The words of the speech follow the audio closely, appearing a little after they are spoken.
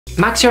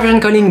Max Eurovision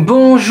calling,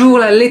 bonjour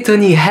la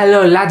Lettonie,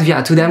 hello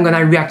Latvia. Today I'm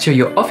gonna react to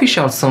your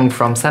official song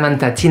from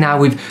Samanta Tina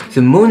with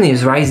The Moon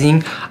is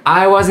Rising.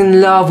 I was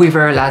in love with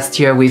her last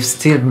year with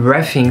Still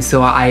Breathing,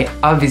 so I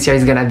hope this year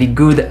is gonna be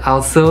good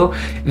also.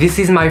 This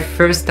is my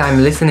first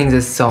time listening to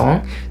the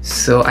song,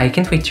 so I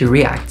can't wait to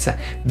react.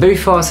 But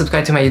before,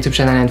 subscribe to my YouTube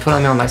channel and follow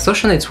me on my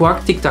social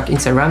network, TikTok,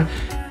 Instagram,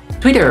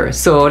 Twitter.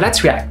 So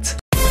let's react.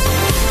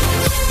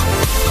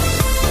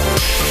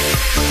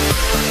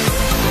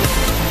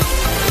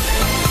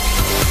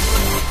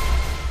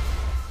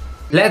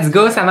 Let's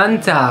go,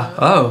 Samanta!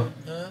 Oh!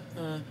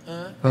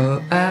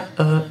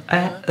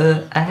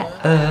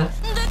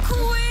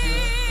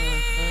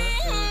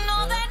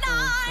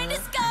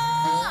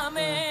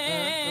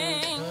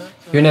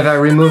 You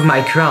never remove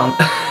my crown.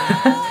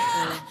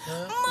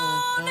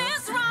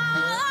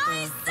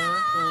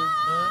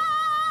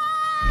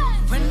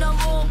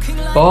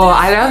 Oh,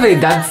 I love it!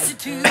 That's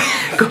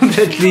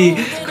completely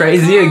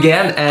crazy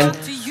again and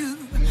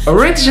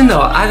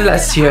original as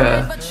last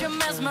year.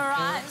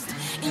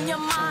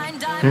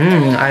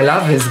 I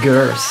love these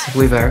girls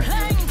with her.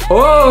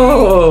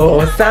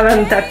 Oh,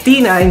 Samanta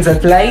Tina in the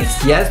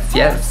place. Yes,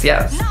 yes,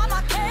 yes.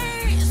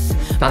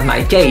 Not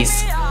my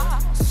case.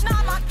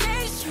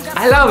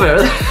 I love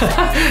her.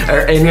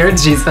 Her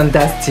energy is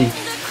fantastic.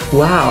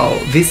 Wow,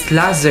 this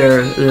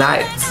laser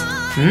light.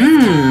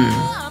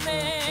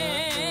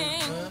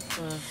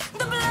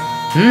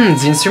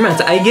 The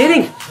instrument. I'm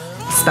getting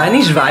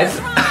Spanish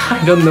vibes.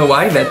 I don't know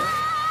why, but.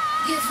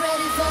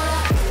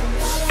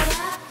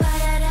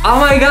 Oh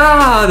my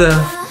god!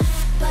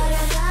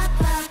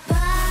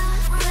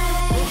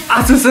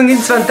 This song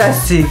is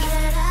fantastic!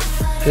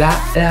 La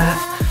la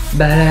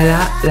ba la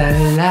la la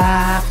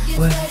la.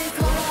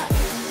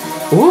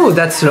 Oh,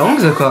 that's long,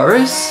 the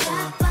chorus.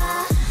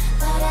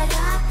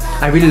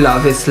 I really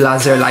love this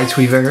laser light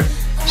with her.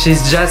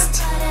 She's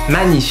just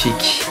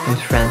magnifique in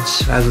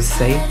French, I would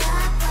say.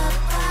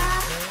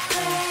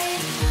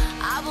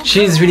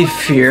 She's really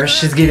fierce,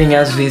 she's giving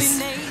us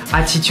this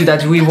attitude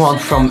that we want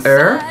from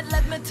her.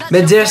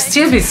 But there's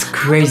still this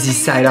crazy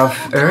side of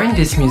her in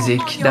this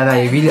music that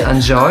I really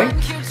enjoy.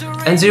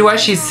 And the way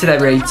she's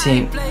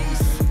celebrating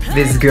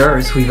these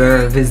girls with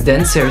her, these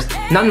dancers.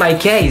 Not my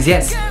case,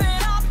 yes.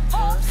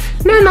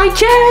 Not my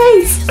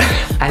case!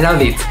 I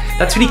love it.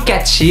 That's really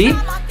catchy.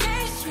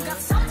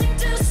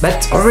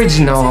 But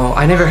original.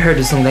 I never heard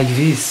a song like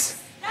this.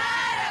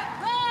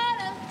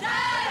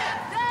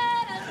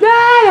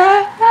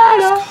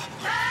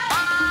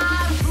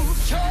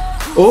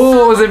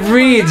 Oh, the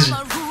bridge!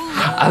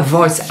 A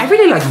voice. I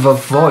really like the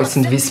voice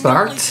in this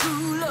part.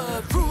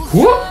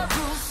 Woo!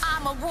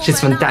 She's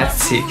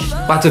fantastic.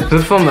 What a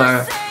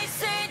performer.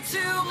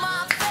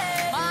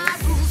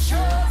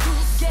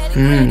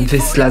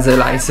 This laser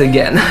lights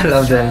again. I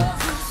love them.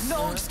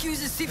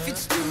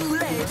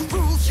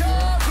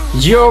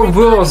 Your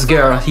rules,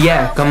 girl.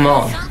 Yeah, come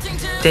on.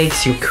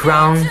 Takes your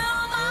crown.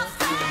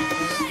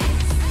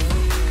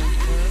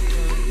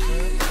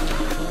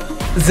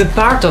 The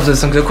part of the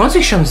song, the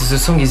construction of the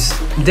song is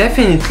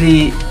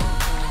definitely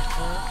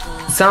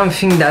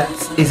something that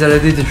is a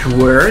little bit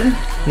weird,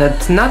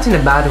 not in a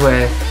bad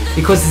way,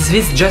 because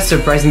this just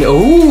surprised me.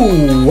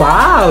 Oh,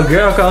 wow,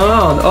 girl, come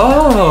on.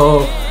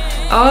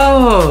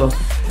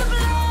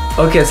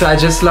 Okay, so I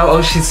just love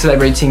how she's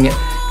celebrating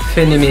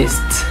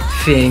feminist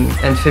thing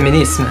and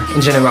feminism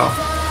in general.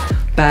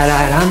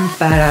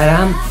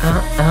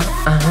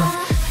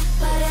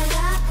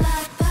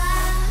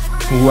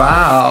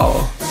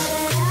 Wow.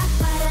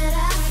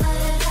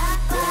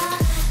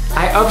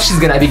 I hope she's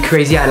gonna be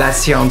crazy as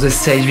last year on the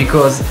stage,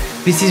 because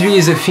this is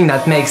really the thing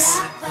that makes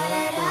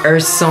her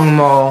song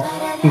more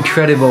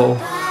incredible.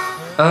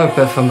 Her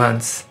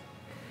performance.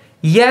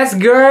 Yes,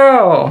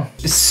 girl!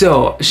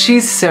 So,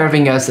 she's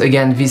serving us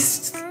again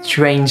this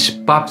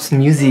strange pop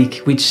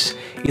music, which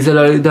is a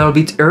little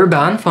bit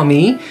urban for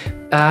me.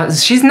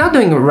 She's not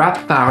doing a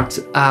rap part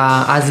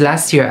as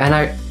last year, and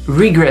I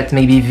regret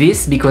maybe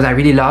this because I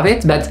really love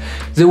it, but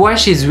the way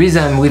she's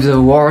rhythm with the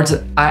words,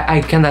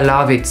 I kinda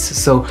love it.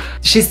 So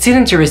she's still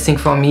interesting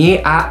for me.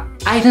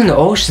 I don't know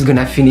how she's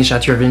gonna finish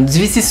at Eurovision.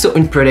 This is so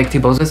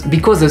unpredictable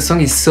because the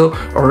song is so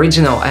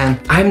original, and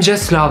I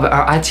just love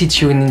her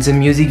attitude in the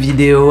music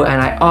video,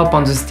 and I hope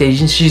on the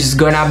stage she's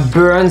gonna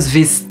burn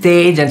this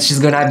stage and she's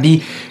gonna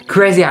be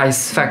crazy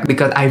as fuck,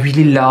 because I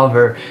really love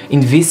her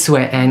in this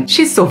way, and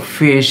she's so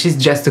fierce. She's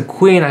just a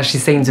queen, as she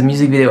said in the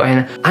music video,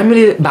 and I'm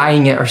really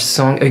buying her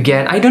song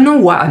again. I don't know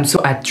why I'm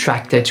so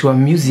attracted to her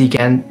music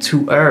and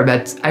to her,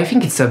 but I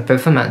think it's her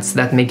performance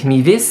that makes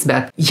me this.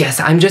 But yes,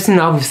 I'm just in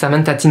love with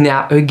Samanta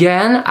Tina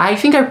again. I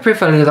think I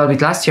preferred a little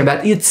bit last year,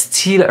 but it's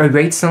still a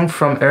great song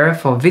from her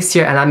for this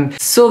year, and I'm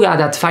so glad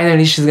that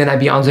finally she's gonna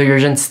be on the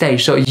Eurovision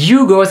stage. So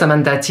you go,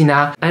 Samanta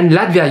Tina, and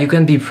Latvia, you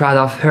can be proud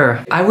of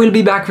her. I will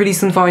be back really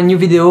soon for a new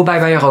video. Bye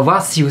bye, au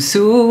revoir, see you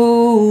soon.